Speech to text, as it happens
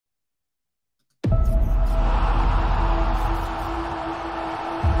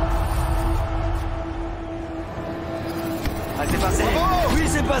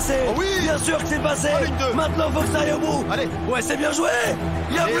passé. Oh oui. Bien sûr que c'est passé. Oh, Maintenant, faut que ça aille au bout. Allez. Ouais, c'est bien joué.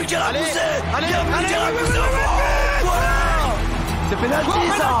 Il y a plus qu'à la pousser. Allez. Il y a plus qu'à la pousser. Voilà. C'est pénalty,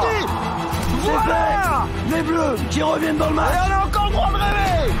 ça. C'est fait. Les Bleus qui reviennent dans le match. Et on a encore le droit de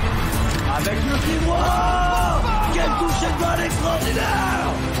rêver. Avec le pied droit. Quel toucher de balle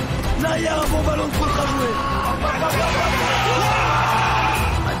extraordinaire. Là, il y a un bon ballon de foot à jouer.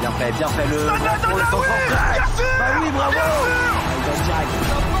 Bien fait le centre. Bah oui, bravo.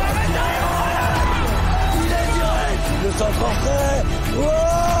 Il est direct. Le centre fait. Oh,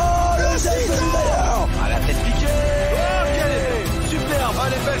 le geste d'ailleurs. Ah, la tête piquée. Oh, quelle est superbe.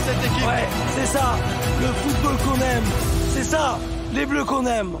 Elle est belle cette équipe. Ouais, c'est ça. Le football qu'on aime. C'est ça. Les Bleus qu'on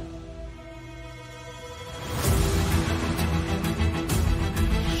aime.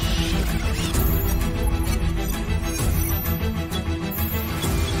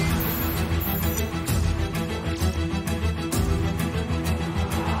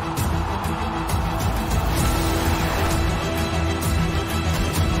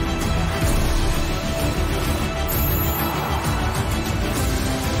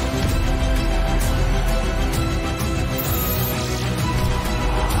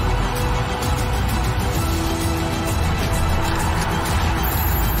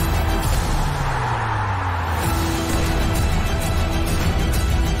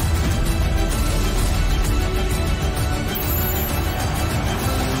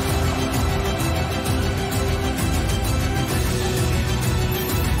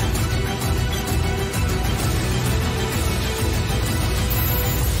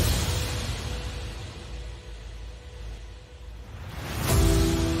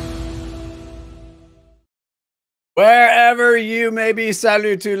 Wherever you may be,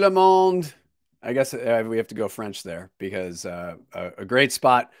 salut tout le monde. I guess we have to go French there because a great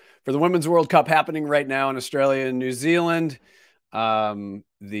spot for the Women's World Cup happening right now in Australia and New Zealand. The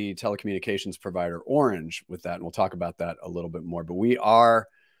telecommunications provider Orange with that, and we'll talk about that a little bit more. But we are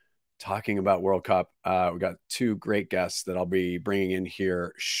talking about World Cup. We got two great guests that I'll be bringing in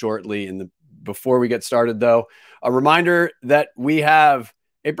here shortly. Before we get started, though, a reminder that we have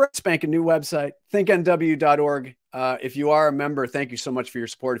a brand spanking new website, thinknw.org. If you are a member, thank you so much for your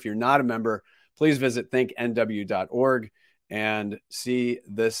support. If you're not a member, please visit thinknw.org and see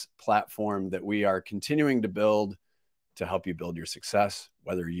this platform that we are continuing to build to help you build your success,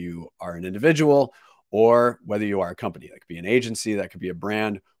 whether you are an individual or whether you are a company. That could be an agency, that could be a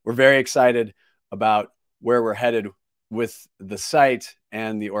brand. We're very excited about where we're headed with the site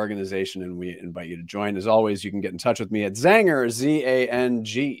and the organization, and we invite you to join. As always, you can get in touch with me at Zanger, Z-A-N-G-E-R,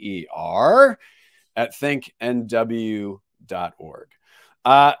 at thinknw.org.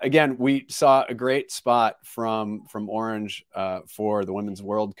 Again, we saw a great spot from Orange for the Women's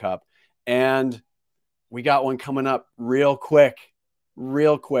World Cup, and we got one coming up real quick.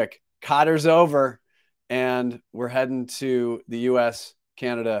 Qatar's over, and we're heading to the U.S.,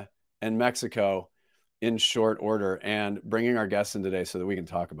 Canada, and Mexico in short order, and bringing our guests in today so that we can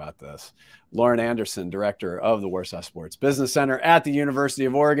talk about this. Lauren Anderson, director of the Warsaw Sports Business Center at the University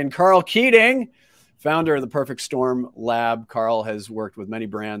of Oregon. Karl Keating, founder of the Perfect Storm Lab. Karl has worked with many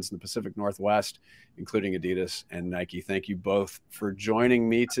brands in the Pacific Northwest, including Adidas and Nike. Thank you both for joining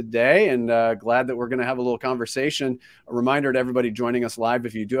me today, and glad that we're going to have a little conversation. A reminder to everybody joining us live,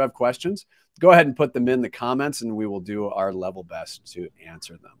 if you do have questions, go ahead and put them in the comments, and we will do our level best to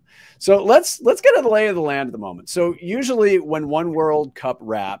answer them. So let's get to the lay of the land at the moment. So usually when one World Cup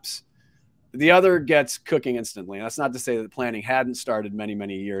wraps, the other gets cooking instantly. And that's not to say that the planning hadn't started many,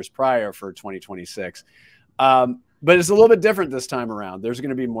 many years prior for 2026. But it's a little bit different this time around. There's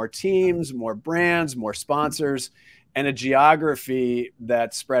going to be more teams, more brands, more sponsors, and a geography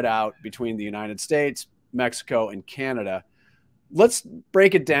that's spread out between the United States, Mexico, and Canada. Let's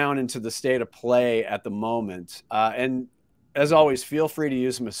break it down into the state of play at the moment. And as always, feel free to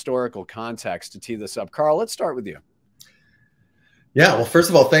use some historical context to tee this up. Karl, let's start with you. Yeah, well, first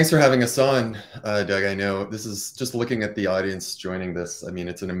of all, thanks for having us on, Doug. I know this is just looking at the audience joining this. I mean,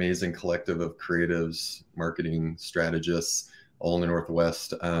 it's an amazing collective of creatives, marketing strategists, all in the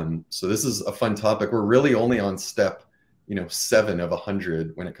Northwest. So this is a fun topic. We're really only on step, 7 of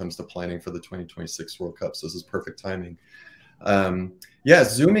 100 when it comes to planning for the 2026 World Cup. So this is perfect timing. Yeah,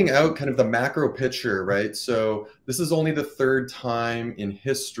 zooming out kind of the macro picture, right? So this is only the 3rd time in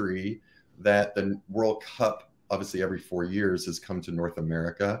history that the World Cup, obviously every 4 years, has come to North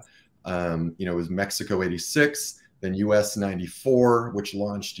America. It was Mexico 86, then US 94, which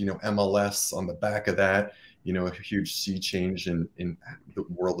launched, MLS on the back of that, a huge sea change in the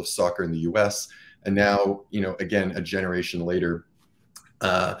world of soccer in the US. And now, again, a generation later,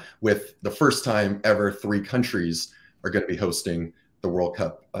 with the first time ever 3 countries are going to be hosting the World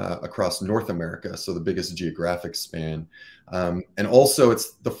Cup across North America, so the biggest geographic span. And also,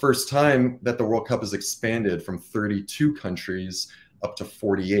 it's the first time that the World Cup has expanded from 32 countries up to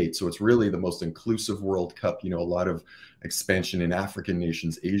 48. So it's really the most inclusive World Cup. You know, a lot of expansion in African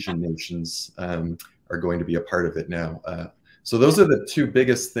nations, Asian nations are going to be a part of it now. So those are the two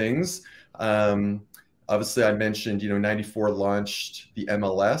biggest things. Obviously, I mentioned, you know, 94 launched the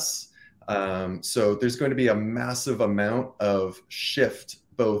MLS. So there's going to be a massive amount of shift,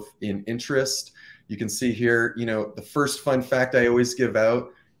 both in interest. You can see here, you know, the first fun fact I always give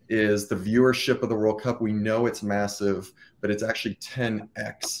out is the viewership of the World Cup. We know it's massive, but it's actually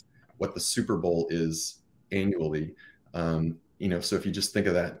 10x what the Super Bowl is annually. You know, so if you just think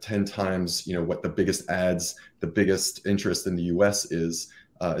of that 10 times, you know, what the biggest ads, the biggest interest in the US is,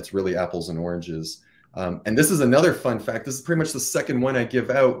 it's really apples and oranges. And this is another fun fact. This is pretty much the second one I give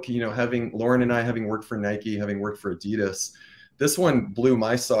out, you know, having Lauren and I having worked for Nike, having worked for Adidas. This one blew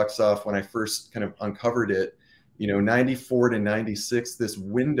my socks off when I first kind of uncovered it. You know, 94 to 96, this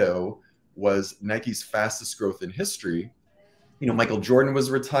window was Nike's fastest growth in history. You know, Michael Jordan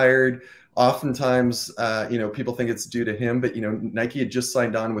was retired. Oftentimes, you know, people think it's due to him, but, you know, Nike had just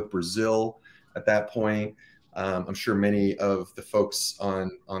signed on with Brazil at that point. I'm sure many of the folks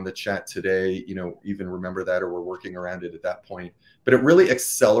on the chat today, you know, even remember that or were working around it at that point. But it really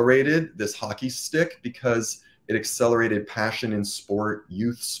accelerated this hockey stick because it accelerated passion in sport,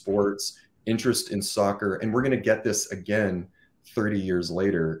 youth sports, interest in soccer. And we're going to get this again 30 years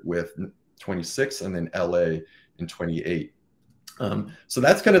later with 26 and then LA in 28. So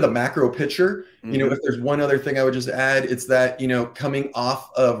that's kind of the macro picture. You know, if there's one other thing I would just add, it's that, you know, coming off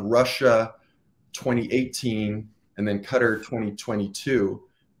of Russia 2018 and then Qatar 2022,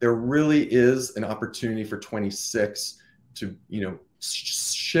 there really is an opportunity for 26 to, you know,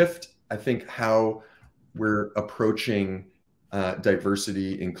 shift, I think, how we're approaching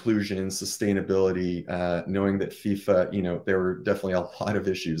diversity, inclusion, sustainability, knowing that FIFA, you know, there were definitely a lot of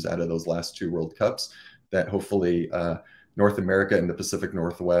issues out of those last two World Cups that hopefully North America and the Pacific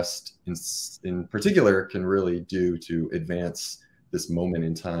Northwest in particular can really do to advance this moment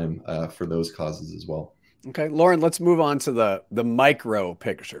in time for those causes as well. Okay, Lauren, let's move on to the micro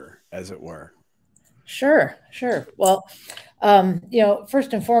picture, as it were. Sure. Well, you know,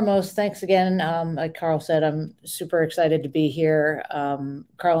 first and foremost, thanks again. Like Karl said, I'm super excited to be here.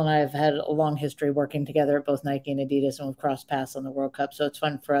 Karl and I have had a long history working together at both Nike and Adidas, and we've crossed paths on the World Cup. So it's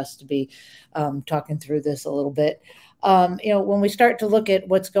fun for us to be talking through this a little bit. You know, when we start to look at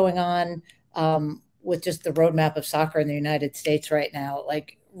what's going on with just the roadmap of soccer in the United States right now,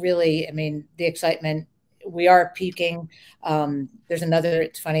 like really, I mean, the excitement, we are peaking. There's another,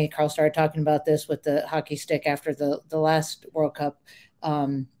 it's funny, Karl started talking about this with the hockey stick after the last World Cup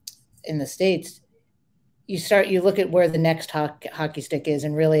in the States. You look at where the next hockey stick is,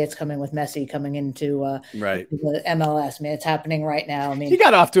 and really it's coming with Messi coming into the MLS. I mean, it's happening right now. I mean, he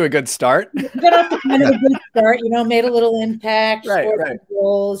got off to a good start. He got off to kind of a good start, you know, made a little impact, scored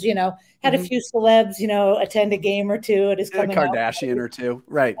goals, you know, had a few celebs, you know, attend a game or two at his coming out. Kardashian or two.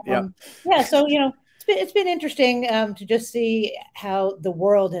 Right. Yeah. Yeah. So, you know, it's been interesting to just see how the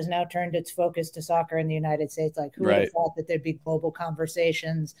world has now turned its focus to soccer in the United States. Like, who would have thought that there'd be global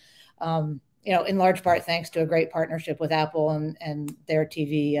conversations? You know, in large part thanks to a great partnership with Apple and their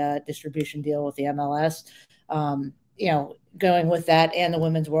TV distribution deal with the MLS. You know, going with that and the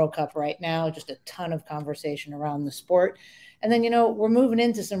Women's World Cup right now, just a ton of conversation around the sport. And then, you know, we're moving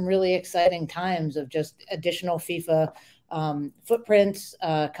into some really exciting times of just additional FIFA footprints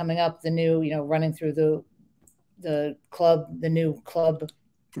coming up, the new, you know, running through the new club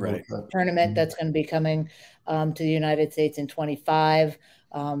tournament that's going to be coming to the United States in 25.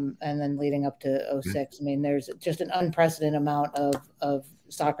 And then leading up to 06. I mean, there's just an unprecedented amount of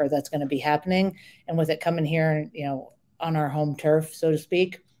soccer that's going to be happening. And with it coming here, you know, on our home turf, so to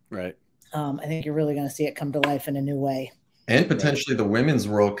speak, I think you're really going to see it come to life in a new way. And potentially the Women's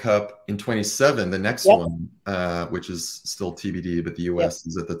World Cup in 27, the next one, which is still TBD, but the US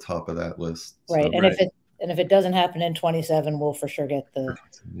is at the top of that list. Right. So, and if it doesn't happen in 27, we'll for sure get the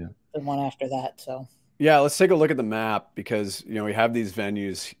one after that. So. Yeah, let's take a look at the map because, you know, we have these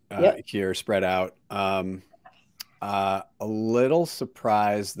venues here spread out. A little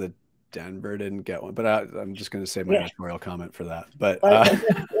surprised that Denver didn't get one, but I'm just going to say my editorial comment for that. But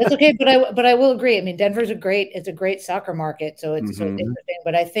that's okay. But I will agree. I mean, Denver's it's a great soccer market, so it's interesting.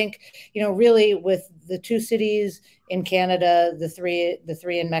 But I think, you know, really with the 2 cities in Canada, the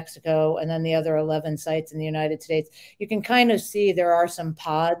three in Mexico, and then the other 11 sites in the United States, you can kind of see there are some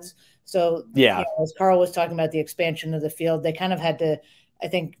pods. So, you know, as Karl was talking about the expansion of the field, they kind of had to I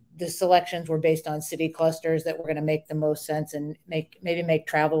think the selections were based on city clusters that were going to make the most sense and maybe make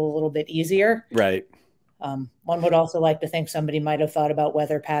travel a little bit easier. Right. One would also like to think somebody might have thought about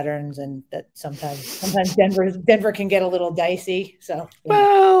weather patterns, and that sometimes Denver can get a little dicey. So,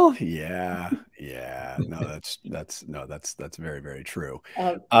 well, yeah. No, that's very, very true.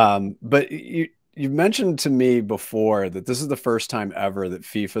 But you mentioned to me before that this is the first time ever that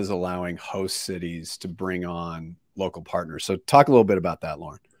FIFA is allowing host cities to bring on local partners. So talk a little bit about that,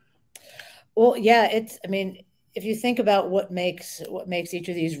 Lauren. Well, yeah, I mean, if you think about what makes each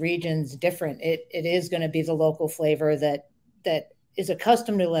of these regions different, it is going to be the local flavor that is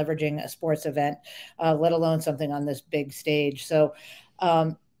accustomed to leveraging a sports event, let alone something on this big stage. So,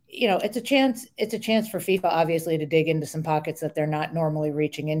 it's a chance for FIFA, obviously, to dig into some pockets that they're not normally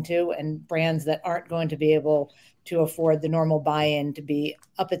reaching into, and brands that aren't going to be able to afford the normal buy-in to be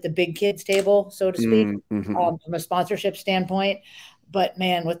up at the big kids table, so to speak, from a sponsorship standpoint. But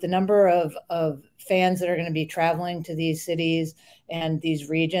man, with the number of fans that are going to be traveling to these cities and these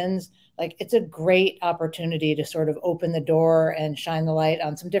regions, like, it's a great opportunity to sort of open the door and shine the light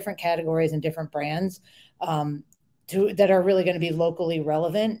on some different categories and different brands that are really going to be locally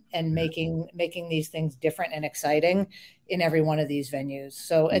relevant and making these things different and exciting in every one of these venues.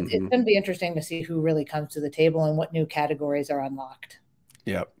 So it's going to be interesting to see who really comes to the table and what new categories are unlocked.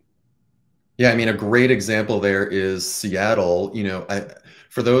 Yep. Yeah, I mean, a great example there is Seattle.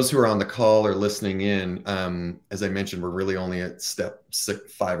 For those who are on the call or listening in, as I mentioned, we're really only at step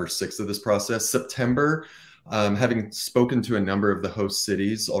 5 or 6 of this process. September, having spoken to a number of the host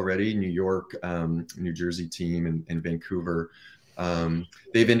cities already, New York, New Jersey team, and Vancouver,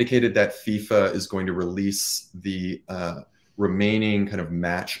 they've indicated that FIFA is going to release the remaining kind of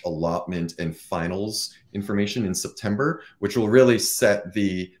match allotment and finals information in September, which will really set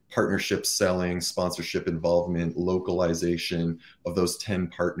the partnership selling, sponsorship involvement, localization of those 10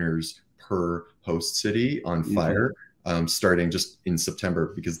 partners per host city on fire, starting just in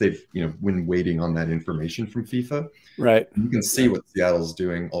September, because they've been waiting on that information from FIFA. Right. You can see what Seattle's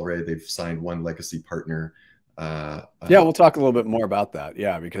doing already. They've signed one legacy partner. We'll talk a little bit more about that.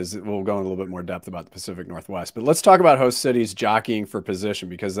 Yeah, because we'll go in a little bit more depth about the Pacific Northwest. But let's talk about host cities jockeying for position,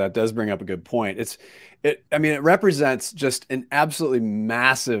 because that does bring up a good point. It represents just an absolutely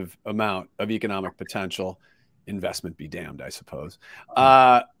massive amount of economic potential. Investment be damned, I suppose.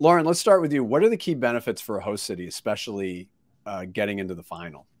 Lauren, let's start with you. What are the key benefits for a host city, especially getting into the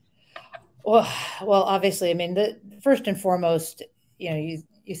final? Well, obviously, I mean, the first and foremost,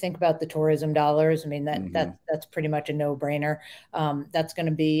 you think about the tourism dollars. I mean, that's pretty much a no-brainer. That's going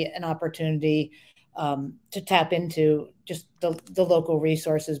to be an opportunity to tap into just the local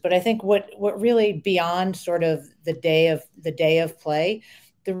resources. But I think what really, beyond sort of the day of play,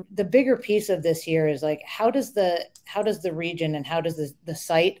 the bigger piece of this here is, like, how does the region and how does the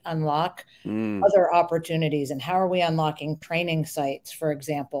site unlock other opportunities, and how are we unlocking training sites, for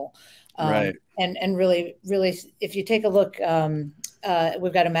example? Right. And really, if you take a look,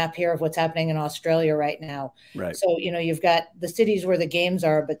 we've got a map here of what's happening in Australia right now. Right. So, you've got the cities where the games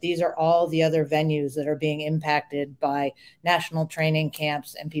are, but these are all the other venues that are being impacted by national training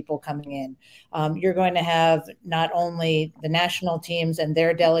camps and people coming in. You're going to have not only the national teams and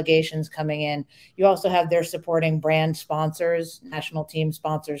their delegations coming in, you also have their supporting brand sponsors, national team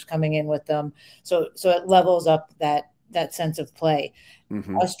sponsors coming in with them. So it levels up that sense of play.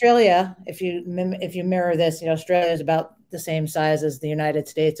 Australia, if you mirror this, Australia is about the same size as the United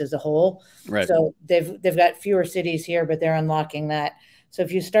States as a whole. Right. So they've got fewer cities here, but they're unlocking that. So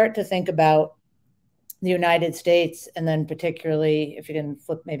if you start to think about the United States, and then particularly if you can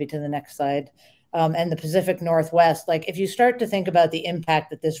flip maybe to the next slide, and the Pacific Northwest, like, if you start to think about the impact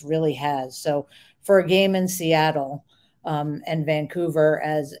that this really has. So for a game in Seattle and Vancouver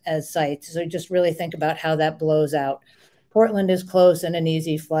as sites, so just really think about how that blows out. Portland is close and an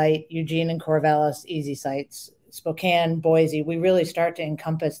easy flight. Eugene and Corvallis, easy sites. Spokane, Boise, we really start to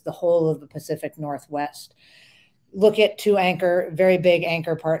encompass the whole of the Pacific Northwest. Look at 2 very big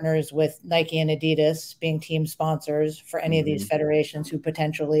anchor partners with Nike and Adidas being team sponsors for any of these federations who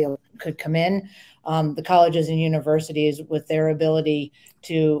potentially could come in. The colleges and universities with their ability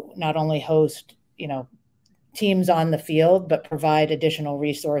to not only host, teams on the field, but provide additional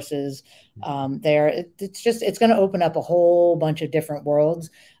resources there. It's going to open up a whole bunch of different worlds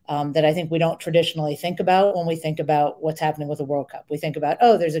that I think we don't traditionally think about when we think about what's happening with the World Cup. We think about,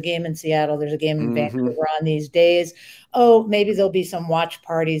 there's a game in Seattle, there's a game in Vancouver on these days. Maybe there'll be some watch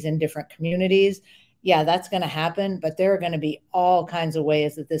parties in different communities. Yeah, that's going to happen, but there are going to be all kinds of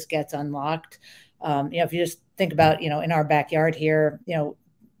ways that this gets unlocked. If you just think about, in our backyard here,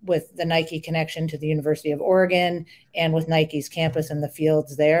 with the Nike connection to the University of Oregon and with Nike's campus and the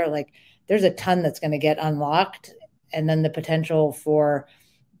fields there, like there's a ton that's going to get unlocked. And then the potential for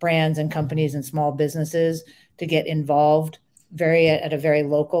brands and companies and small businesses to get involved at a very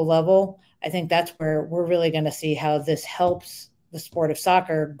local level. I think that's where we're really going to see how this helps the sport of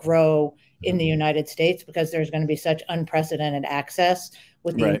soccer grow in the United States, because there's going to be such unprecedented access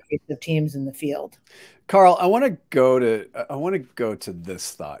with the increase of teams in the field. Karl, I want to go to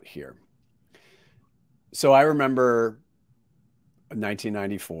this thought here. So I remember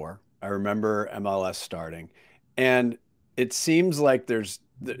 1994. I remember MLS starting, and it seems like there's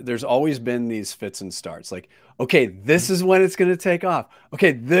always been these fits and starts. Like, okay, this is when it's going to take off.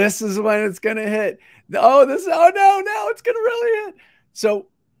 Okay, this is when it's going to hit. Oh no, it's going to really hit. So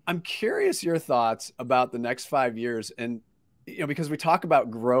I'm curious your thoughts about the next 5 years, and because we talk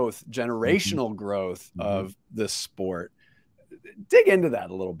about growth, generational growth of this sport. Dig into that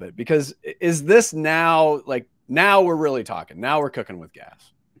a little bit, because is this now, like, now we're really talking, now we're cooking with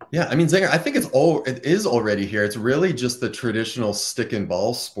gas? Yeah, I mean, Zinger, I think it is already here. It's really just the traditional stick and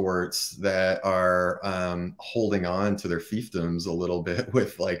ball sports that are holding on to their fiefdoms a little bit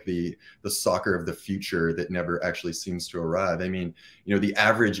with like the soccer of the future that never actually seems to arrive. I mean, the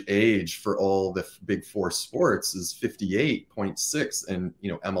average age for all the big four sports is 58.6, and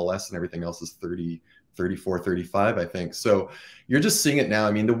MLS and everything else is 30, 34, 35, I think. So you're just seeing it now.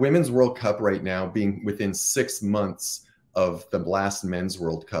 I mean, the Women's World Cup right now being within 6 months of the last Men's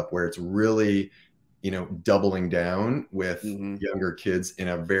World Cup, where it's really, doubling down with younger kids in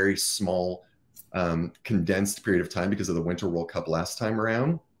a very small, condensed period of time because of the Winter World Cup last time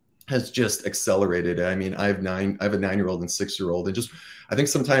around, has just accelerated. I mean, I have a 9-year-old and 6-year-old, and I think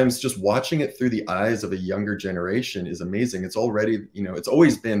sometimes just watching it through the eyes of a younger generation is amazing. It's already, it's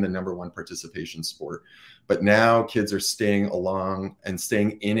always been the #1 participation sport, but now kids are staying along and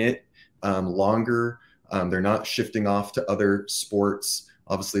staying in it longer. They're not shifting off to other sports.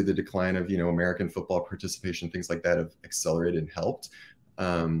 Obviously, the decline of, American football participation, things like that have accelerated and helped.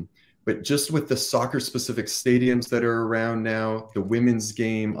 But just with the soccer-specific stadiums that are around now, the women's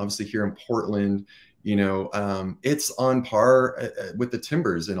game, obviously here in Portland, it's on par with the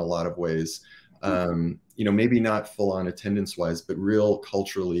Timbers in a lot of ways. Maybe not full-on attendance-wise, but real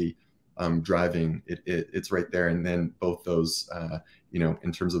culturally driving, it's right there. And then both those,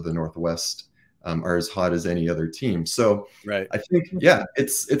 in terms of the Northwest, are as hot as any other team. So I think,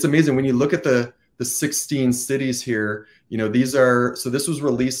 it's amazing when you look at the 16 cities here. This was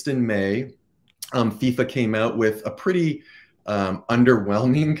released in May. FIFA came out with a pretty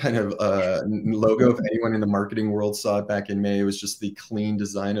underwhelming kind of logo. If anyone in the marketing world saw it back in May, it was just the clean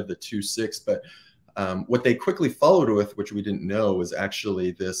design of the 2-6. But what they quickly followed with, which we didn't know, was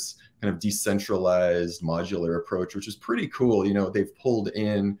actually this kind of decentralized modular approach, which is pretty cool. They've pulled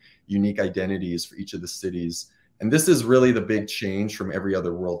in unique identities for each of the cities. And this is really the big change from every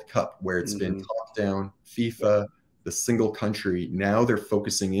other World Cup, where it's been top down, FIFA, the single country. Now they're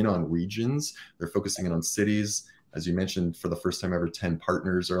focusing in on regions. They're focusing in on cities. As you mentioned, for the first time ever, 10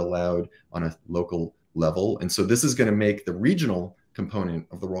 partners are allowed on a local level. And so this is going to make the regional component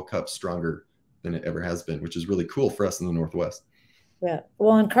of the World Cup stronger than it ever has been, which is really cool for us in the Northwest. Yeah.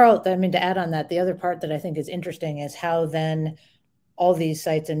 Well, and Karl, I mean, to add on that, the other part that I think is interesting is how then all these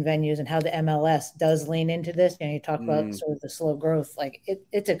sites and venues and how the MLS does lean into this. You talk about sort of the slow growth, like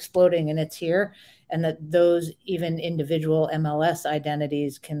it's exploding and it's here, and that those even individual MLS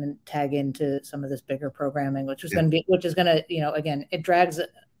identities can tag into some of this bigger programming, which is going to, again, it drags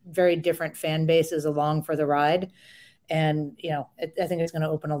very different fan bases along for the ride. And, I think it's going to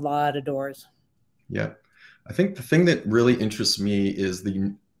open a lot of doors. Yeah. I think the thing that really interests me is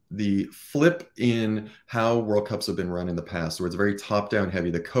the flip in how World Cups have been run in the past, where it's very top-down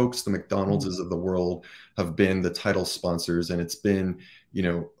heavy. The Cokes, the McDonald's of the world have been the title sponsors, and it's been,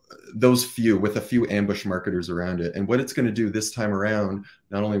 those few with a few ambush marketers around it. And what it's going to do this time around,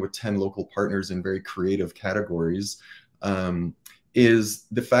 not only with 10 local partners in very creative categories, is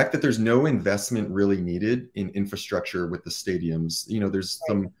the fact that there's no investment really needed in infrastructure with the stadiums. There's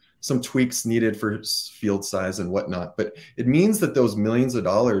some tweaks needed for field size and whatnot, but it means that those millions of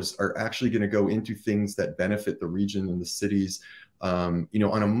dollars are actually going to go into things that benefit the region and the cities, on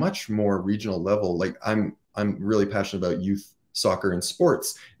a much more regional level. Like I'm really passionate about youth soccer and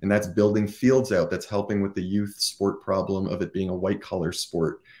sports, and that's building fields out. That's helping with the youth sport problem of it being a white collar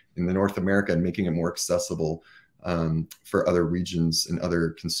sport in the North America and making it more accessible for other regions and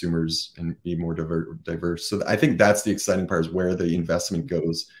other consumers and be more diverse. So I think that's the exciting part, is where the investment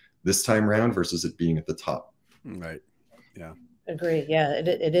goes this time around versus it being at the top. Right. Yeah. Agree. Yeah.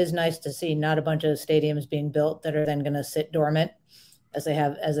 It is nice to see not a bunch of stadiums being built that are then going to sit dormant as they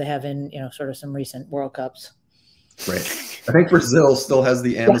have in, sort of some recent World Cups. Right. I think Brazil still has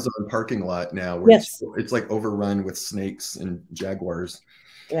the Amazon parking lot now, where it's like overrun with snakes and jaguars.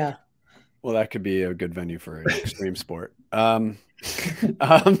 Yeah. Well, that could be a good venue for an extreme sport. I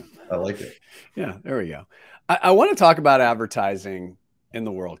like it. Yeah, there we go. I want to talk about advertising in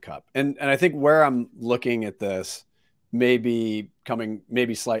the World Cup. And I think where I'm looking at this maybe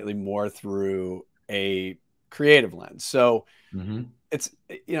slightly more through a creative lens. So it's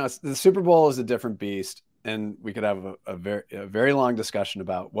the Super Bowl is a different beast, and we could have a very long discussion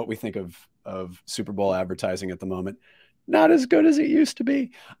about what we think of Super Bowl advertising at the moment. Not as good as it used to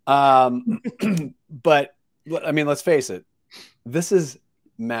be. But I mean, let's face it, this is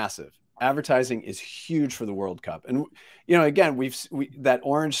massive. Advertising is huge for the World Cup. And, again, that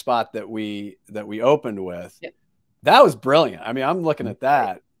orange spot that we opened with, that was brilliant. I mean, I'm looking at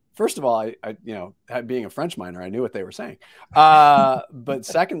that. First of all, I being a French minor, I knew what they were saying. But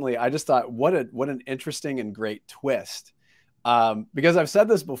secondly, I just thought, what an interesting and great twist. Because I've said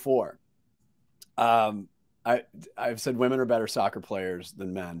this before. I've said women are better soccer players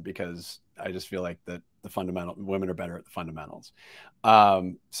than men, because I just feel like that women are better at the fundamentals.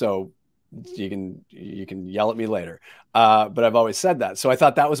 So you can yell at me later. But I've always said that. So I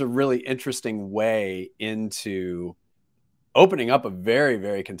thought that was a really interesting way into opening up a very,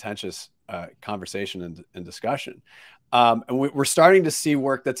 very contentious conversation and discussion. And we're starting to see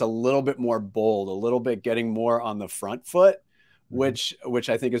work that's a little bit more bold, a little bit getting more on the front foot, which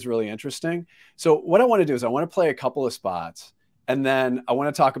I think is really interesting. So what I want to do is I want to play a couple of spots, and then I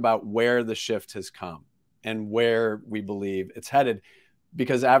want to talk about where the shift has come and where we believe it's headed,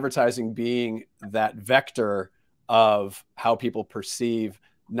 because advertising being that vector of how people perceive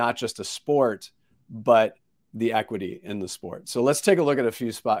not just a sport, but the equity in the sport. So let's take a look at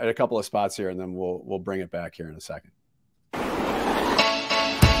a couple of spots here, and then we'll bring it back here in a second.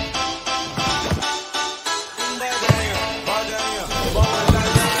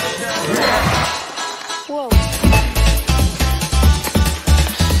 Whoa.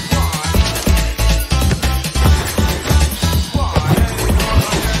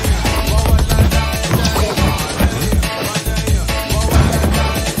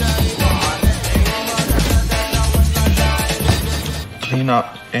 Clean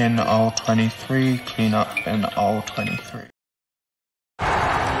up in all 23, clean up in all 23.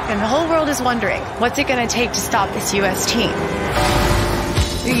 And the whole world is wondering, what's it going to take to stop this U.S. team?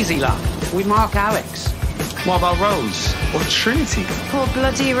 Easy, love. We mark Alex. What about Rose? Or Trinity? Poor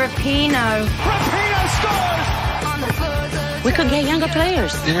bloody Rapinoe. Rapinoe scores! We could get younger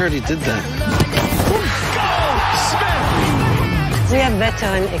players. They already did that. Go, Smith! We have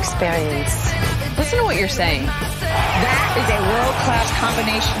veteran experience. Listen to what you're saying. That is a world-class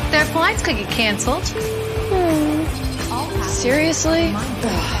combination. Their flights could get canceled. Seriously?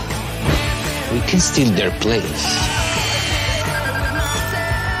 We can steal their place.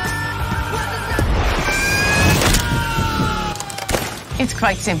 It's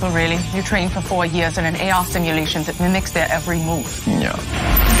quite simple, really. You train for 4 years in an AR simulation that mimics their every move. Yeah.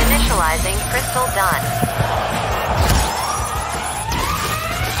 Initializing crystal done.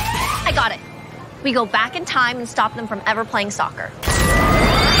 I got it. We go back in time and stop them from ever playing soccer.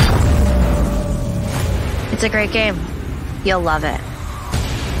 It's a great game. You'll love it.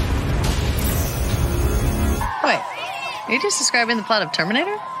 Wait, are you just describing the plot of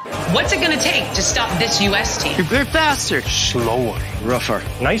Terminator? What's it going to take to stop this U.S. team? You play faster. Slower. Rougher.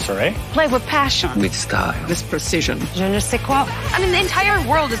 Nicer, eh? Play with passion. With style. With precision. Je ne sais quoi. I mean, the entire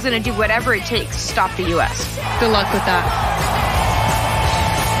world is going to do whatever it takes to stop the U.S. Good luck with that.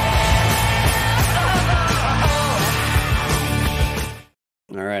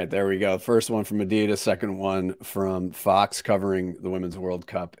 All right, there we go. First one from Adidas, second one from Fox covering the Women's World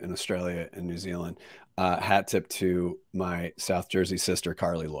Cup in Australia and New Zealand. Hat tip to my South Jersey sister,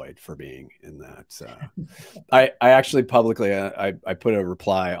 Carly Lloyd, for being in that. I actually publicly, I put a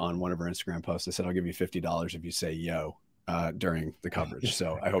reply on one of her Instagram posts. I said, I'll give you $50 if you say yo during the coverage.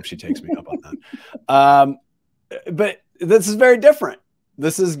 So I hope she takes me up on that. But this is very different.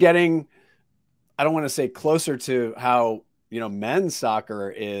 This is getting, I don't want to say closer to how, men's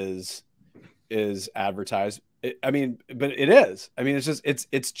soccer is advertised. But it is. I mean,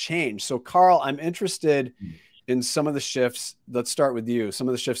 it's changed. So Karl, I'm interested in some of the shifts. Let's start with you. Some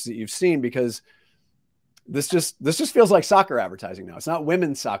of the shifts that you've seen, because this just feels like soccer advertising now. It's not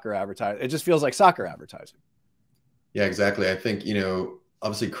women's soccer advertising. It just feels like soccer advertising. Yeah, exactly. I think,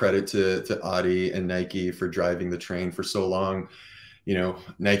 obviously credit to Adi and Nike for driving the train for so long.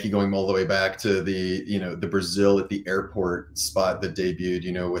 Nike going all the way back to the Brazil at the airport spot that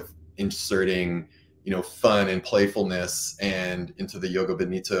debuted, with inserting, fun and playfulness and into the Yoga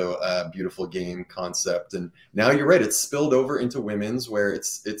Bonito, beautiful game concept. And now you're right, it's spilled over into women's, where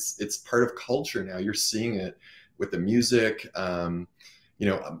it's part of culture now. You're seeing it with the music.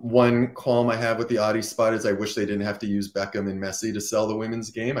 One qualm I have with the Audi spot is I wish they didn't have to use Beckham and Messi to sell the women's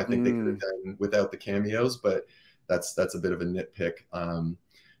game. I think they could have done without the cameos, but that's a bit of a nitpick.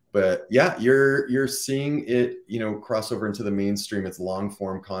 But yeah, you're seeing it, cross over into the mainstream. It's long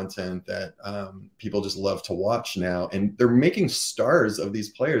form content that people just love to watch now, and they're making stars of these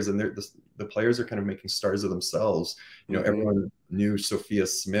players, and the players are kind of making stars of themselves. Everyone knew Sophia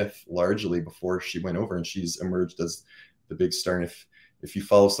Smith largely before she went over, and she's emerged as the big star. And if you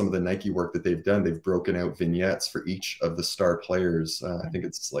follow some of the Nike work that they've done, they've broken out vignettes for each of the star players. I think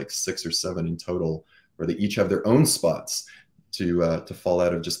it's like 6 or 7 in total, where they each have their own spots to fall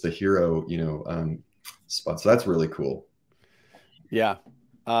out of just the hero, spot. So that's really cool. Yeah.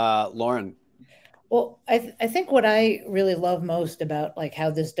 Lauren. Well, I think what I really love most about like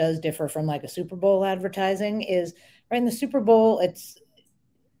how this does differ from like a Super Bowl advertising is, right, in the Super Bowl, it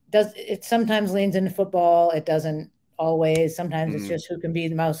sometimes leans into football. It doesn't always. Sometimes it's just who can be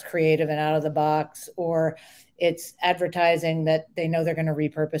the most creative and out of the box, or it's advertising that they know they're going to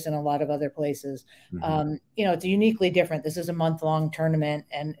repurpose in a lot of other places. It's uniquely different. This is a month-long tournament,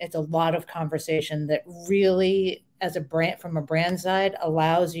 and it's a lot of conversation that really, as a brand, from a brand side,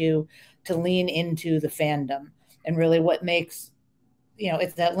 allows you to lean into the fandom, and really what makes,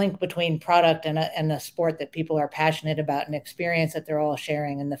 it's that link between product and a sport that people are passionate about, an experience that they're all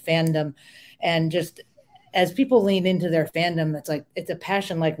sharing, and the fandom. And just as people lean into their fandom, it's a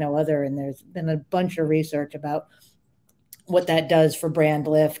passion like no other. And there's been a bunch of research about what that does for brand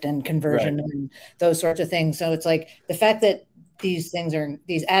lift and conversion and those sorts of things. So it's like the fact that these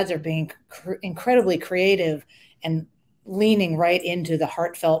ads are being incredibly creative and leaning right into the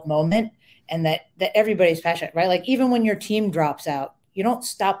heartfelt moment, and that everybody's passionate, right? Like even when your team drops out, you don't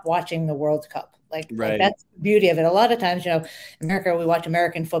stop watching the World Cup. Like that's the beauty of it. A lot of times, America, we watch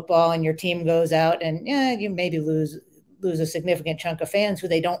American football and your team goes out and you maybe lose a significant chunk of fans who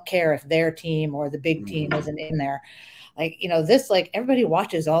they don't care if their team or the big team isn't in there. Like, this, like everybody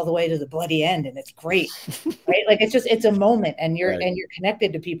watches all the way to the bloody end, and it's great, right? Like it's a moment, and you're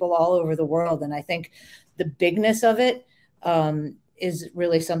connected to people all over the world. And I think the bigness of it is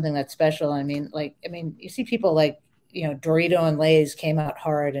really something that's special. I mean, you see people like, Dorito and Lay's came out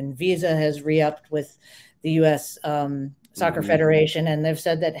hard, and Visa has re-upped with the U.S. Soccer Federation, and they've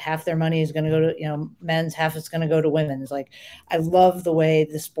said that half their money is going to go to, men's, half is going to go to women's. Like, I love the way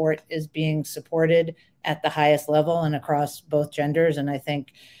the sport is being supported at the highest level and across both genders. And I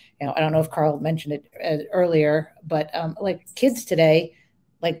think, I don't know if Karl mentioned it earlier, but like kids today,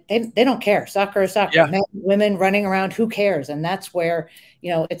 like they don't care. Soccer is soccer. Men, women running around, who cares? And that's where,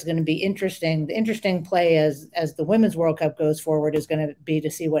 it's going to be interesting. The interesting play as the Women's World Cup goes forward is going to be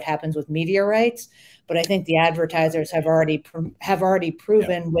to see what happens with media rights. But I think the advertisers have already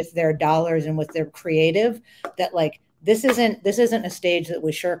proven with their dollars and with their creative that like this isn't a stage that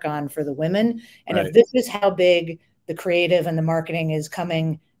we shirk on for the women. And if this is how big the creative and the marketing is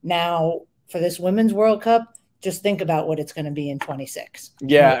coming now for this Women's World Cup, just think about what it's going to be in 26.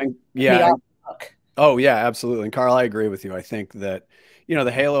 Oh yeah, absolutely. And Karl, I agree with you. I think that, the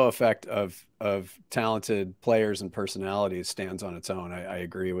halo effect of talented players and personalities stands on its own. I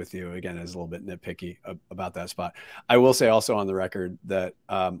agree with you. Again, it's a little bit nitpicky about that spot. I will say also on the record that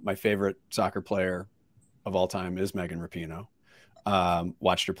my favorite soccer player of all time is Megan Rapinoe.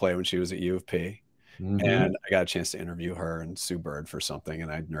 Watched her play when she was at U of P. And I got a chance to interview her and Sue Bird for something,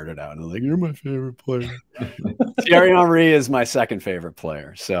 and I nerded out and I'm like, "You're my favorite player." Thierry Henry is my second favorite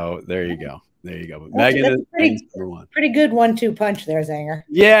player. So there you go. But Megan is number one. Pretty good 1-2 punch there, Zanger.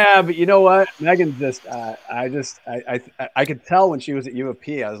 Yeah, but you know what? Megan just, I could tell when she was at U of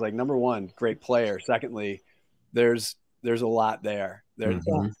P. I was like, number one, great player. Secondly, there's a lot there. There's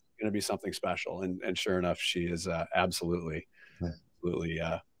going to be something special, and sure enough, she is absolutely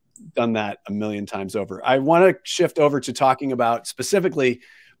done that a million times over. I want to shift over to talking about specifically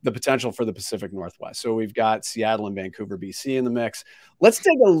the potential for the Pacific Northwest. So we've got Seattle and Vancouver, BC in the mix. Let's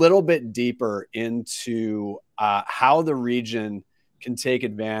dig a little bit deeper into how the region can take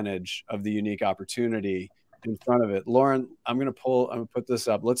advantage of the unique opportunity in front of it. Lauren, I'm going to put this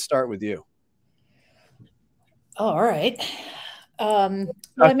up. Let's start with you. Oh, all right.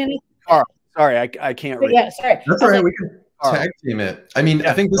 Karl, sorry, I can't read. Yeah, sorry. That's all right. We can tag team it. I mean,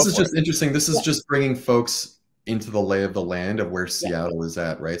 I think this is just interesting. This is just bringing folks into the lay of the land of where Seattle is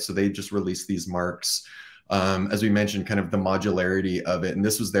at, right? So they just released these marks. As we mentioned, kind of the modularity of it. And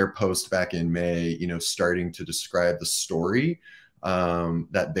this was their post back in May, starting to describe the story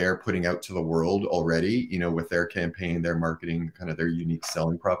that they're putting out to the world already, you know, with their campaign, their marketing, kind of their unique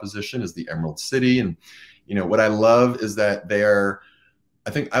selling proposition is the Emerald City. And, you know, what I love is that they are,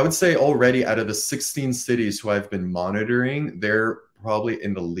 I think I would say already out of the 16 cities who I've been monitoring, they're probably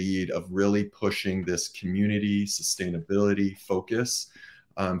in the lead of really pushing this community sustainability focus.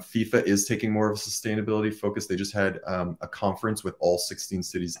 FIFA is taking more of a sustainability focus. They just had a conference with all 16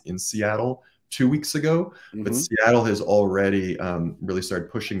 cities in Seattle 2 weeks ago, but Seattle has already really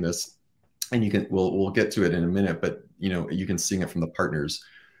started pushing this, and you can we'll get to it in a minute, but you know, you can see it from the partners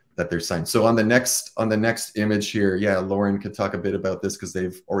that they're signed. So on the next image here, yeah, Lauren could talk a bit about this because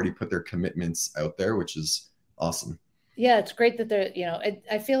they've already put their commitments out there, which is awesome. Yeah, it's great that they're, you know,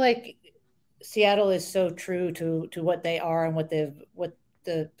 I feel like Seattle is so true to what they are and what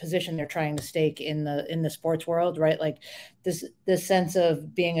the position they're trying to stake in the sports world, right? Like this sense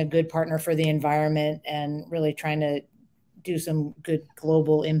of being a good partner for the environment and really trying to do some good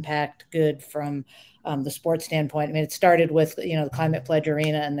global impact, good from the sports standpoint. I mean, it started with, you know, the Climate Pledge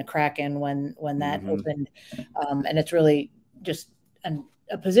Arena and the Kraken when that opened, and it's really just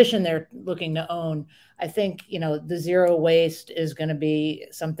a position they're looking to own. I think, you know, the zero waste is going to be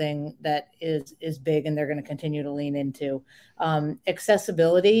something that is big, and they're going to continue to lean into.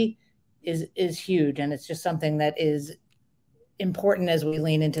 Accessibility is huge, and it's just something that is important as we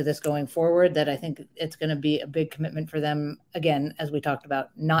lean into this going forward, that I think it's going to be a big commitment for them, again, as we talked about,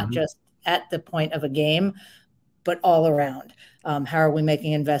 not just at the point of a game, but all around. How are we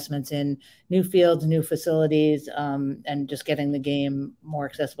making investments in new fields, new facilities, and just getting the game more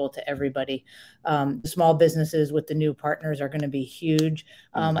accessible to everybody? Small businesses with the new partners are going to be huge.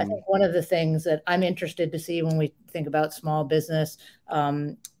 I think one of the things that I'm interested to see when we think about small business,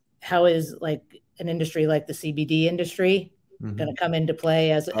 how is like an industry like the CBD industry going to come into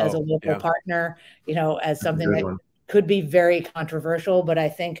play as a local partner, you know, as something that could be very controversial, but I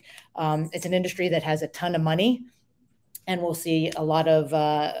think it's an industry that has a ton of money, and we'll see a lot of,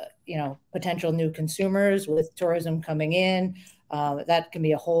 you know, potential new consumers with tourism coming in. That can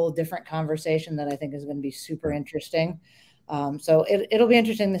be a whole different conversation that I think is going to be super interesting. So it'll be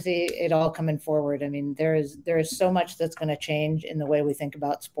interesting to see it all coming forward. I mean, there is so much that's going to change in the way we think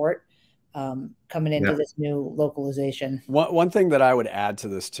about sport coming into this new localization. One thing that I would add to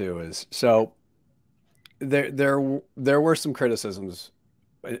this too is, so there were some criticisms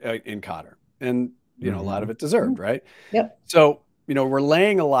in Qatar, and you know, a lot of it deserved, right? Yep. So, you know, we're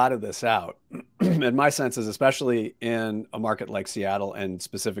laying a lot of this out, and my sense is, especially in a market like Seattle and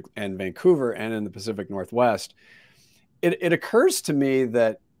Vancouver and in the Pacific Northwest, it occurs to me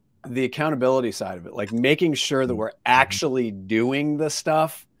that the accountability side of it, like making sure that we're actually doing the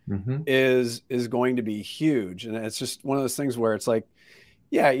stuff, is going to be huge. And it's just one of those things where it's like,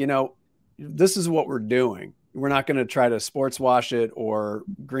 yeah, you know, this is what we're doing. We're not going to try to sports wash it or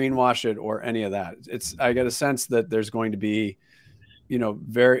greenwash it or any of that. I get a sense that there's going to be, you know,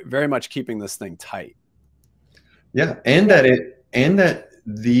 very, very much keeping this thing tight. Yeah. And that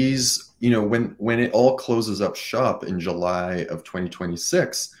these, you know, when it all closes up shop in July of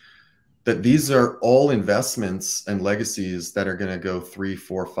 2026, that these are all investments and legacies that are going to go 3,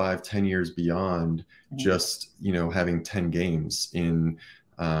 4, 5, 10 years beyond just, you know, having 10 games in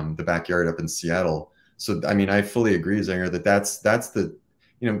the backyard up in Seattle. So, I mean, I fully agree, Zanger, that's the,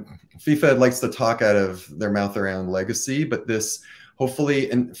 you know, FIFA likes to talk out of their mouth around legacy, but this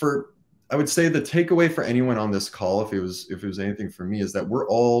hopefully, and I would say the takeaway for anyone on this call, if it was anything for me, is that we're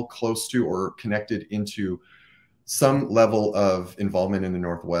all close to or connected into some level of involvement in the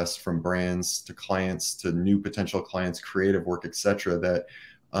Northwest, from brands to clients to new potential clients, creative work, etc. That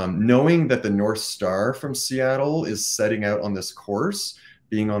knowing that the North Star from Seattle is setting out on this course,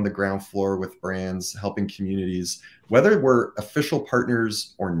 being on the ground floor with brands, helping communities, whether we're official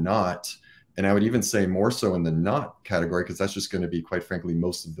partners or not. And I would even say more so in the not category, because that's just going to be, quite frankly,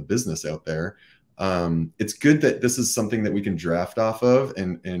 most of the business out there. It's good that this is something that we can draft off of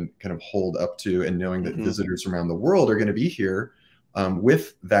and kind of hold up to, and knowing that visitors from around the world are going to be here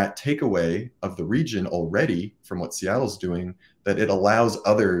with that takeaway of the region already from what Seattle's doing, that it allows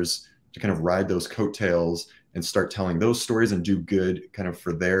others to kind of ride those coattails and start telling those stories and do good kind of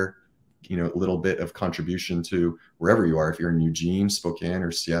for their, you know, little bit of contribution to wherever you are, if you're in Eugene, Spokane, or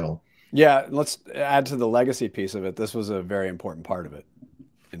Seattle. Yeah, let's add to the legacy piece of it. This was a very important part of it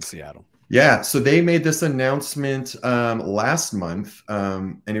in Seattle. Yeah, so they made this announcement last month,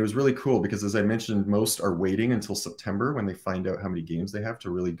 and it was really cool because, as I mentioned, most are waiting until September when they find out how many games they have to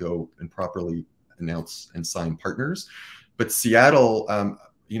really go and properly announce and sign partners. But Seattle,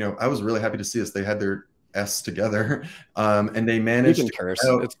 you know, I was really happy to see this. They had their S together, and they managed you can curse.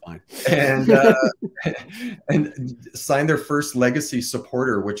 It's fine. And signed their first legacy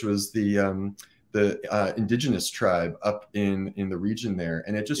supporter, which was the indigenous tribe up in the region there.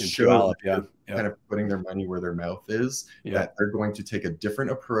 And it just showed kind of putting their money where their mouth is, that they're going to take a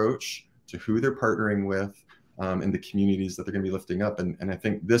different approach to who they're partnering with, and the communities that they're going to be lifting up. And I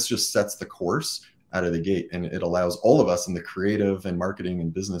think this just sets the course out of the gate, and it allows all of us in the creative and marketing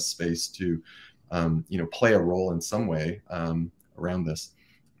and business space to play a role in some way around this.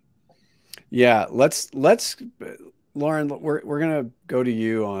 Yeah, let's Lauren, we're gonna go to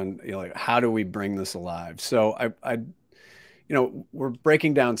you on like, how do we bring this alive? So I we're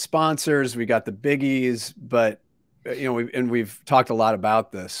breaking down sponsors, we got the biggies, but we've talked a lot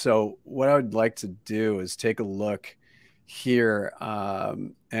about this. So what I would like to do is take a look here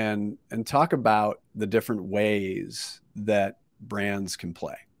and talk about the different ways that brands can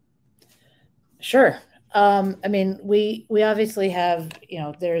play. Sure. I mean, we obviously have,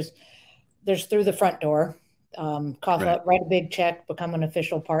 there's through the front door, cough up, write a big check, become an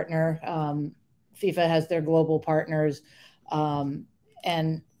official partner. FIFA has their global partners, and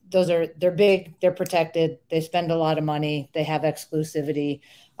they're big, they're protected, they spend a lot of money, they have exclusivity.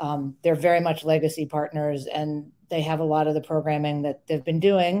 They're very much legacy partners, and they have a lot of the programming that they've been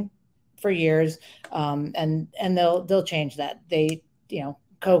doing for years. And they'll change that. They,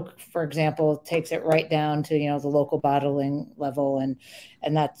 Coke, for example, takes it right down to, the local bottling level. And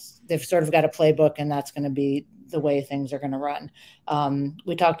they've sort of got a playbook, and that's going to be the way things are going to run.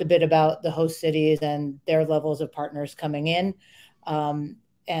 We talked a bit about the host cities and their levels of partners coming in.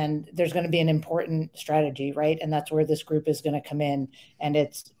 And there's going to be an important strategy, right? And that's where this group is going to come in. And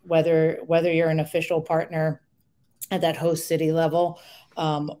it's whether you're an official partner at that host city level,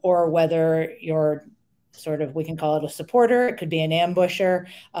 or whether you're sort of, we can call it a supporter, it could be an ambusher,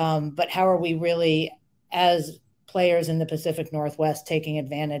 but how are we really, as players in the Pacific Northwest, taking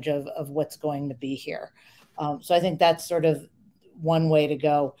advantage of what's going to be here? So I think that's sort of one way to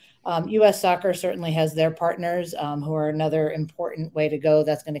go. U.S. Soccer certainly has their partners, who are another important way to go.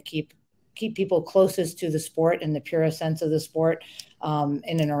 That's going to keep people closest to the sport in the purest sense of the sport, in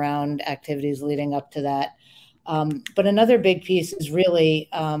and around activities leading up to that. But another big piece is really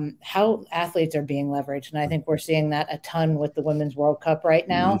how athletes are being leveraged. And I think we're seeing that a ton with the Women's World Cup right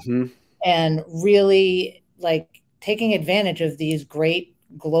now. Mm-hmm. And really like taking advantage of these great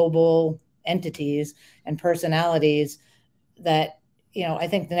global entities and personalities that, I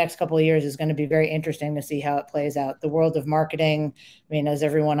think the next couple of years is going to be very interesting to see how it plays out. The world of marketing, I mean, as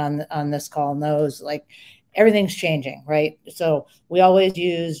everyone on this call knows, like everything's changing, right? So we always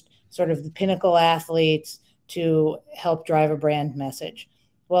used sort of the pinnacle athletes to help drive a brand message.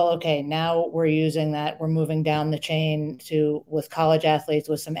 Well, okay, now we're using that. We're moving down the chain with college athletes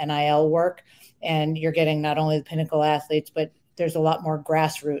with some NIL work, and you're getting not only the pinnacle athletes, but there's a lot more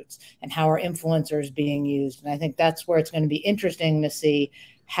grassroots, and how are influencers being used. And I think that's where it's going to be interesting to see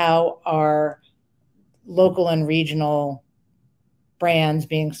how are local and regional brands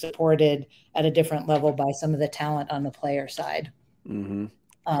being supported at a different level by some of the talent on the player side. Mm-hmm.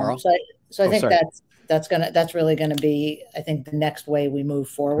 So I think that's really going to be, I think, the next way we move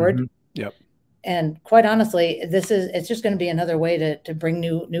forward. Mm-hmm. Yep. And quite honestly, it's just going to be another way to bring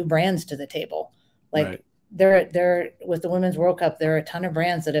new brands to the table. Like there with the Women's World Cup, there are a ton of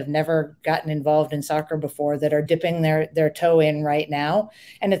brands that have never gotten involved in soccer before that are dipping their toe in right now.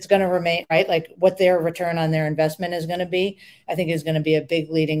 And it's going to remain, right? Like what their return on their investment is going to be, I think is going to be a big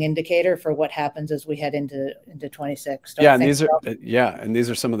leading indicator for what happens as we head into 26. Yeah. And these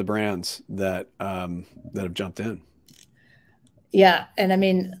are some of the brands that have jumped in. Yeah. And I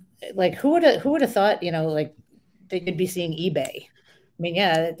mean, like who would have thought, like they could be seeing eBay. I mean,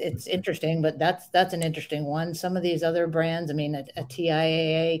 yeah, it's interesting, but that's an interesting one. Some of these other brands, I mean, a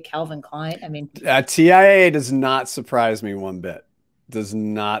TIAA, Calvin Klein. I mean, TIAA does not surprise me one bit. Does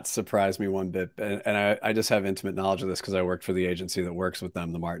not surprise me one bit. And I just have intimate knowledge of this because I worked for the agency that works with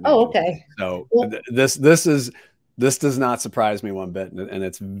them, the Martin. Oh, okay. So this does not surprise me one bit, and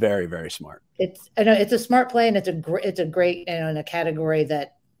it's very, very smart. I know it's a smart play, and it's a great, in a category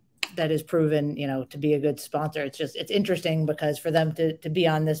that is proven, to be a good sponsor. It's interesting because for them to be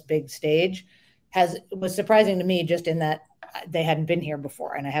on this big stage was surprising to me, just in that they hadn't been here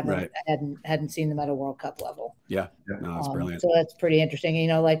before, and I hadn't seen them at a World Cup level. Yeah. No, that's brilliant. So that's pretty interesting.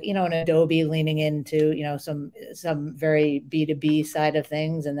 An Adobe leaning into, some very B2B side of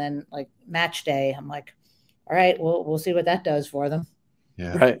things, and then like Match Day, I'm like, all right, we'll see what that does for them.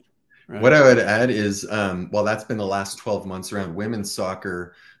 Yeah. Right. What I would add is, that's been the last 12 months around women's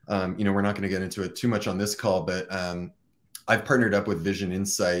soccer. We're not going to get into it too much on this call, but I've partnered up with Vision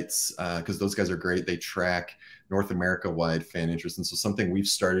Insights because those guys are great. They track North America-wide fan interest. And so something we've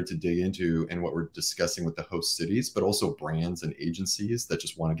started to dig into and what we're discussing with the host cities, but also brands and agencies that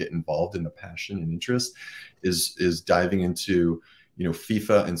just want to get involved in the passion and interest is diving into, you know,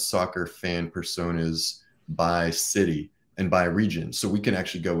 FIFA and soccer fan personas by city and by region. So we can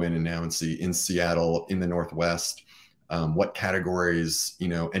actually go in and now and see in Seattle, in the Northwest, what categories, you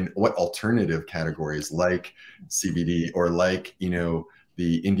know, and what alternative categories like CBD or like, you know,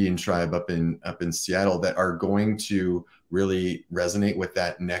 the Indian tribe up in Seattle that are going to really resonate with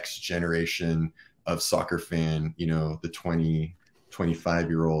that next generation of soccer fan, you know, the 20,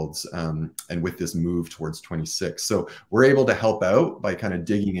 25-year-olds, and with this move towards 26. So we're able to help out by kind of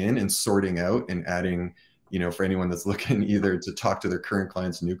digging in and sorting out and adding, you know, for anyone that's looking either to talk to their current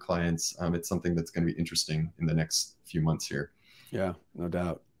clients, new clients, it's something that's going to be interesting in the next few months here. Yeah, no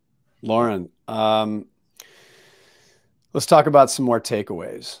doubt. Lauren, let's talk about some more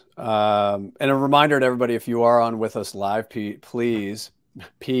takeaways. And a reminder to everybody, if you are on with us live, please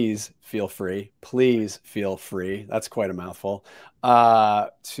feel free. Please feel free. That's quite a mouthful.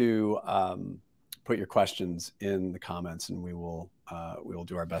 To put your questions in the comments, and we will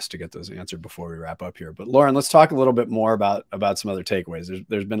do our best to get those answered before we wrap up here. But Lauren, let's talk a little bit more about some other takeaways.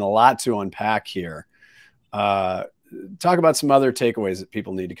 There's been a lot to unpack here. Talk about some other takeaways that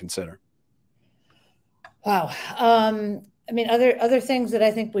people need to consider. Wow. I mean, other things that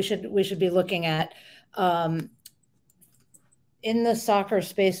I think we should be looking at in the soccer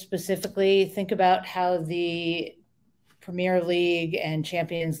space specifically. Think about how the Premier League and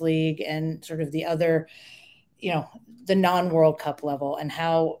Champions League and sort of the other, you know, the non-World Cup level, and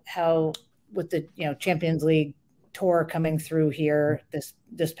how with the, you know, Champions League tour coming through here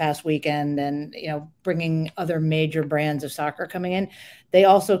this past weekend, and, you know, bringing other major brands of soccer coming in, they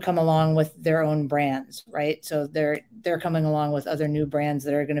also come along with their own brands, right? So they're coming along with other new brands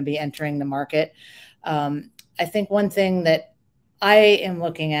that are going to be entering the market. I think one thing that I am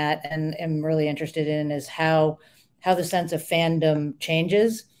looking at and am really interested in is how the sense of fandom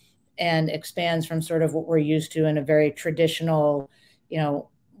changes and expands from sort of what we're used to in a very traditional, you know,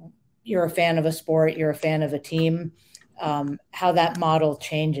 you're a fan of a sport, you're a fan of a team, how that model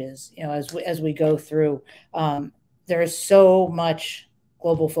changes, you know, as we go through. There is so much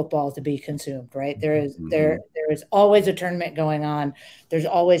global football to be consumed, right? There is always a tournament going on. There's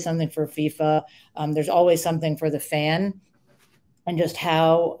always something for FIFA. There's always something for the fan, and just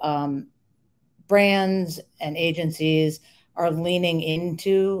how brands and agencies are leaning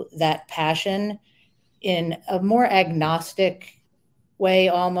into that passion in a more agnostic way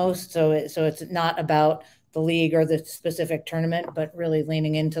almost. So it's not about the league or the specific tournament, but really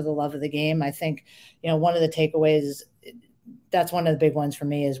leaning into the love of the game. I think, you know, one of the takeaways, that's one of the big ones for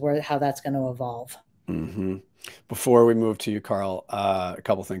me, is how that's going to evolve. Mm-hmm. Before we move to you, Karl, a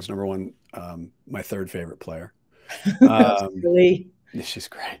couple things. Number one, my third favorite player. Really? She's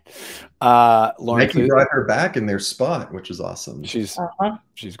great. Lauren, Nike brought her back in their spot, which is awesome. She's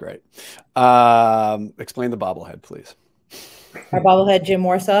great. Explain the bobblehead, please. Our bobblehead, Jim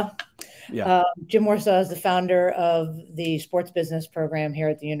Warsaw. Yeah. Jim Warsaw is the founder of the sports business program here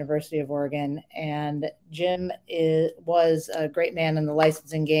at the University of Oregon. And Jim was a great man in the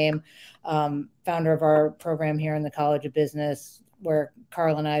licensing game, founder of our program here in the College of Business, where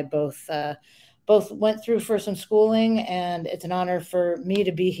Karl and I both went through for some schooling. And it's an honor for me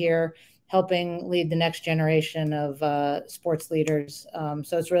to be here helping lead the next generation of sports leaders.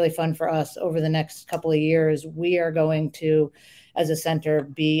 So it's really fun for us. Over the next couple of years, we are going to, as a center,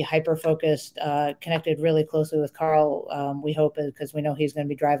 be hyper-focused, connected really closely with Karl, we hope, because we know he's going to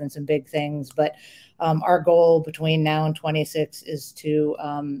be driving some big things. But our goal between now and 26 is to,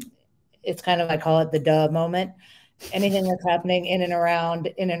 it's kind of, I call it the duh moment. Anything that's happening in and around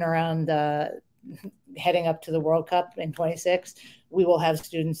heading up to the World Cup in 26, we will have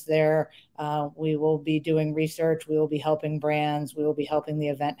students there. We will be doing research. We will be helping brands. We will be helping the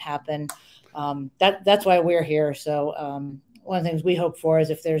event happen. That's why we're here. So one of the things we hope for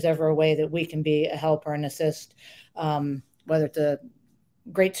is if there's ever a way that we can be a help or an assist, whether it's a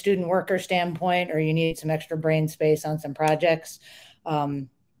great student worker standpoint or you need some extra brain space on some projects,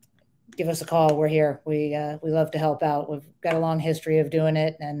 give us a call. We're here. We love to help out. We've got a long history of doing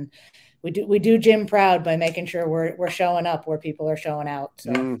it, and we do Jim proud by making sure we're showing up where people are showing out.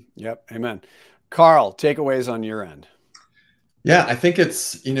 So. Yep. Amen. Karl, takeaways on your end. Yeah, I think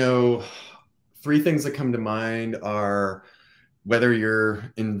it's, you know, three things that come to mind are whether you're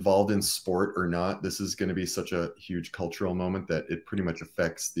involved in sport or not, this is going to be such a huge cultural moment that it pretty much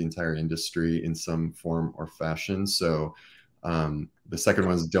affects the entire industry in some form or fashion. So the second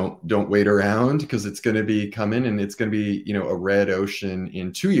one is don't wait around, because it's going to be coming, and it's going to be, you know, a red ocean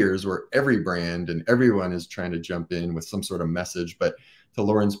in 2 years where every brand and everyone is trying to jump in with some sort of message. But to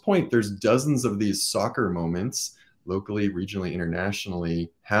Lauren's point, there's dozens of these soccer moments, locally, regionally, internationally,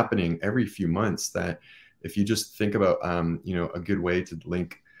 happening every few months, that if you just think about, you know, a good way to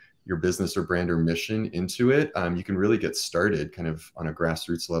link your business or brand or mission into it, you can really get started kind of on a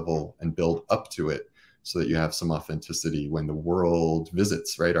grassroots level and build up to it, so that you have some authenticity when the world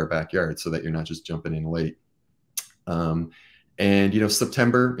visits, right, our backyard, so that you're not just jumping in late. And, you know,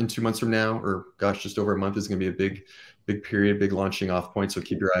 September, in 2 months from now, or gosh, just over a month, is going to be a big period, big launching off point. So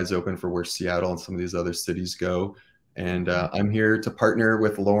keep your eyes open for where Seattle and some of these other cities go. And I'm here to partner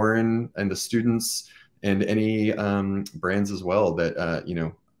with Lauren and the students and any brands as well that, you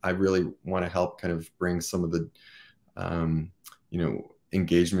know, I really want to help kind of bring some of the, you know,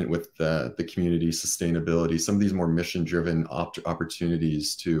 engagement with the community, sustainability, some of these more mission-driven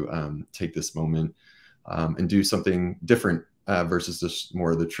opportunities to take this moment and do something different versus just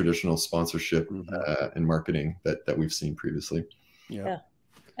more of the traditional sponsorship and marketing that we've seen previously. Yeah.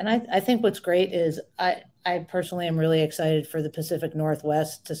 And I think what's great is I personally am really excited for the Pacific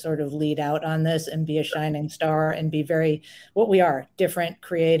Northwest to sort of lead out on this and be a shining star and be very, what we are, different,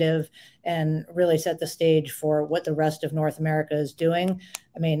 creative, and really set the stage for what the rest of North America is doing.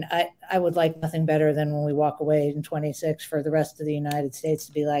 I mean, I would like nothing better than when we walk away in 26 for the rest of the United States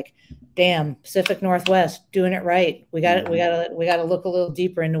to be like, damn, Pacific Northwest doing it right. We got to look a little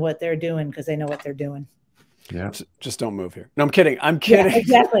deeper into what they're doing, because they know what they're doing. Yeah. Just don't move here. No, I'm kidding. I'm kidding.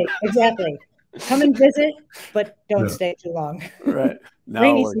 Yeah, exactly. Come and visit, but don't stay too long. Right. No,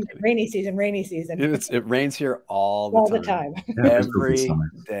 rainy season. It rains here all the time. Every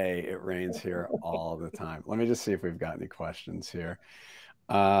day it rains here all the time. Let me just see if we've got any questions here.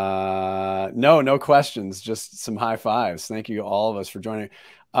 No questions, just some high fives. Thank you all of us for joining.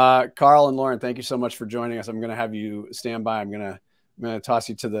 Karl and Lauren, thank you so much for joining us. I'm going to have you stand by. I'm going to toss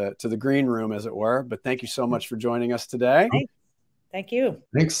you to the green room, as it were, but thank you so much for joining us today. Thank you.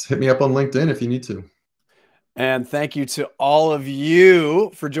 Thanks. Hit me up on LinkedIn if you need to. And thank you to all of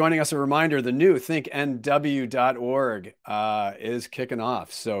you for joining us. A reminder, the new thinknw.org is kicking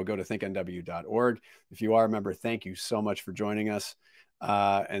off. So go to thinknw.org. If you are a member, thank you so much for joining us.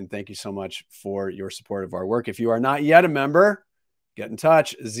 And thank you so much for your support of our work. If you are not yet a member, get in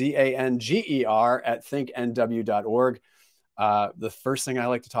touch, ZANGER at thinknw.org. The first thing I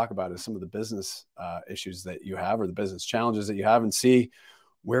like to talk about is some of the business issues that you have, or the business challenges that you have, and see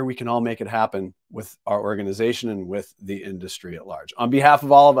where we can all make it happen with our organization and with the industry at large. On behalf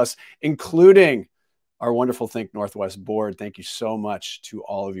of all of us, including our wonderful Think Northwest board, thank you so much to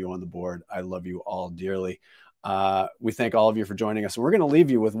all of you on the board. I love you all dearly. We thank all of you for joining us. And we're going to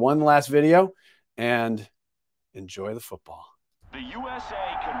leave you with one last video, and enjoy the football. The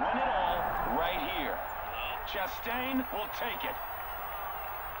USA can win it all right here. Chastain will take it.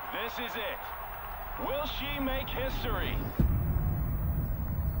 This is it. Will she make history?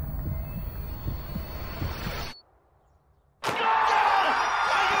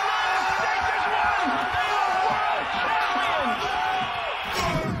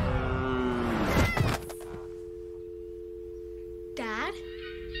 Dad?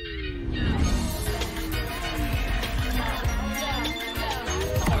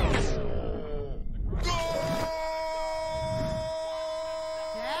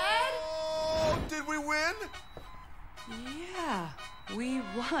 Did we win? Yeah, we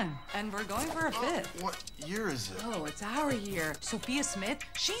won, and we're going for a fifth. What year is it? Oh, it's our year. Sophia Smith,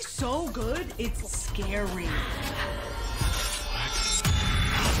 she's so good, it's scary.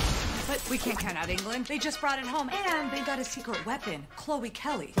 But we can't count out England. They just brought it home, and they got a secret weapon, Chloe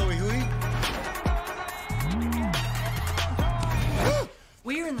Kelly. Chloe who?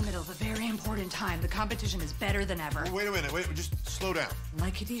 We're in the middle of a very important time. The competition is better than ever. Wait a minute, just slow down.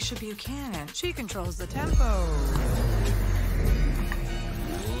 Like Kadisha Buchanan, she controls the tempo.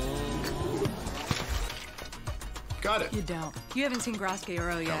 Got it. You don't. You haven't seen Graske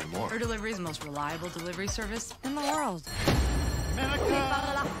Oro yet. Her delivery is the most reliable delivery service in the world.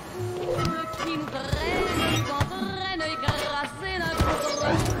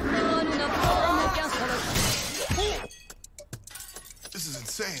 This is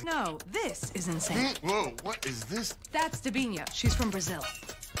insane. No, this is insane. Whoa, what is this? That's Dabinha. She's from Brazil.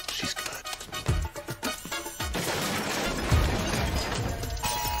 She's good.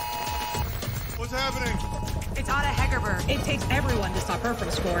 What's happening? It's Ada Hegerberg. It takes everyone to stop her from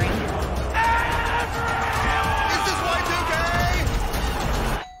scoring. Is this Y2K?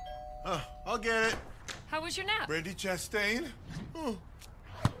 I'll get it. How was your nap? Brandy Chastain?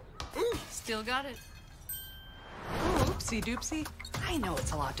 Still got it. Ooh. Oopsie doopsie. I know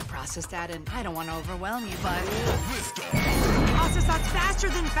it's a lot to process that, and I don't want to overwhelm you, but... Process that's faster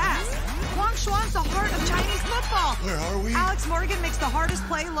than fast. Huang Shuan's the heart of Chinese football. Where are we? Alex Morgan makes the hardest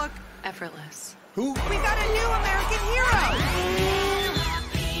play look effortless. Who? We got a new American hero.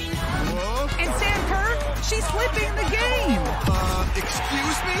 Whoa. And Sam Kerr, she's flipping the game.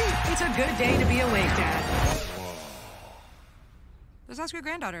 Excuse me? It's a good day to be awake, Dad. Let's ask your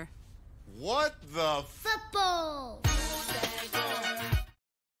granddaughter. What the... Football.